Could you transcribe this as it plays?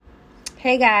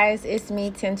Hey guys, it's me,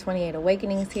 1028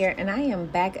 Awakenings here, and I am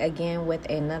back again with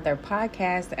another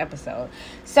podcast episode.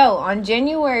 So, on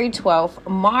January 12th,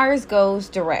 Mars goes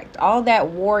direct. All that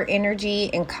war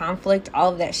energy and conflict,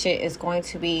 all of that shit is going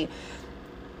to be,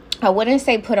 I wouldn't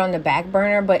say put on the back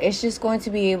burner, but it's just going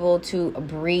to be able to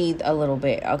breathe a little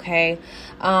bit, okay?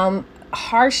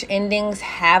 Harsh endings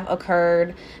have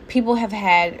occurred. People have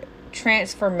had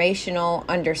transformational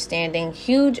understanding,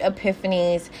 huge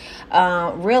epiphanies,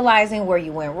 realizing where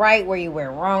you went right, where you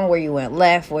went wrong, where you went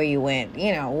left, where you went,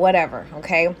 whatever.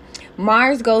 Okay.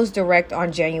 Mars goes direct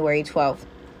on January 12th.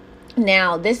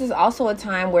 Now, this is also a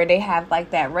time where they have like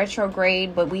that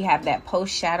retrograde, but we have that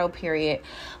post-shadow period,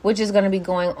 which is going to be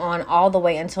going on all the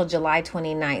way until July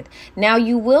 29th. Now,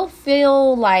 you will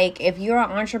feel like if you're an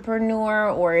entrepreneur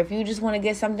or if you just want to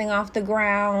get something off the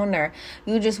ground or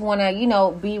you just want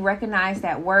to, be recognized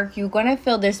at work, you're going to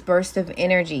feel this burst of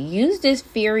energy. Use this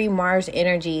fiery Mars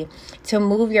energy to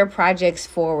move your projects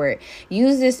forward.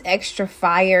 Use this extra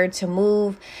fire to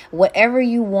move whatever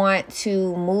you want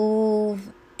to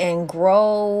move and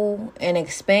grow and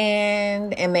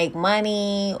expand and make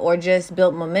money or just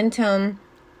build momentum.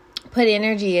 Put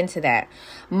energy into that.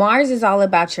 Mars is all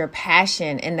about your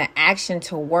passion and the action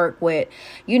to work with,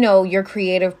 your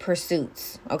creative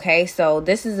pursuits. Okay, so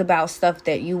this is about stuff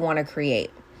that you want to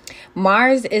create.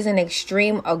 Mars is an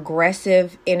extreme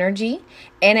aggressive energy,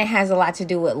 and it has a lot to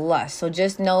do with lust. So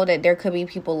just know that there could be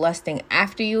people lusting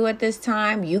after you at this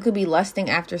time. You could be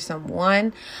lusting after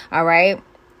someone. All right.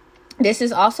 This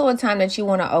is also a time that you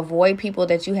want to avoid people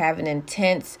that you have an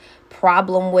intense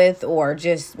problem with or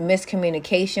just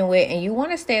miscommunication with, and you want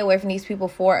to stay away from these people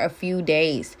for a few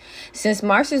days. Since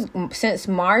Mars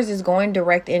is going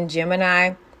direct in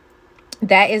Gemini,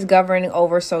 that is governing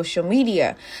over social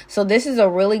media. So this is a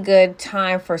really good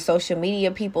time for social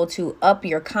media people to up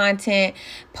your content,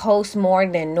 post more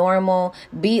than normal,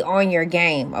 be on your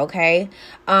game, okay?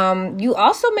 You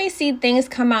also may see things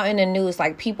come out in the news,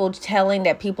 like people telling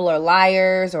that people are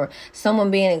liars or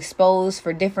someone being exposed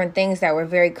for different things that were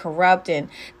very corrupt and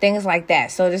things like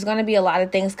that. So there's going to be a lot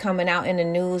of things coming out in the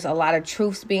news, a lot of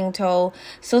truths being told.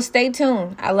 So stay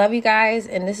tuned. I love you guys,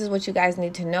 and this is what you guys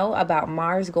need to know about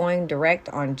Mars going direct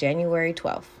on January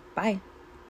 12th. Bye.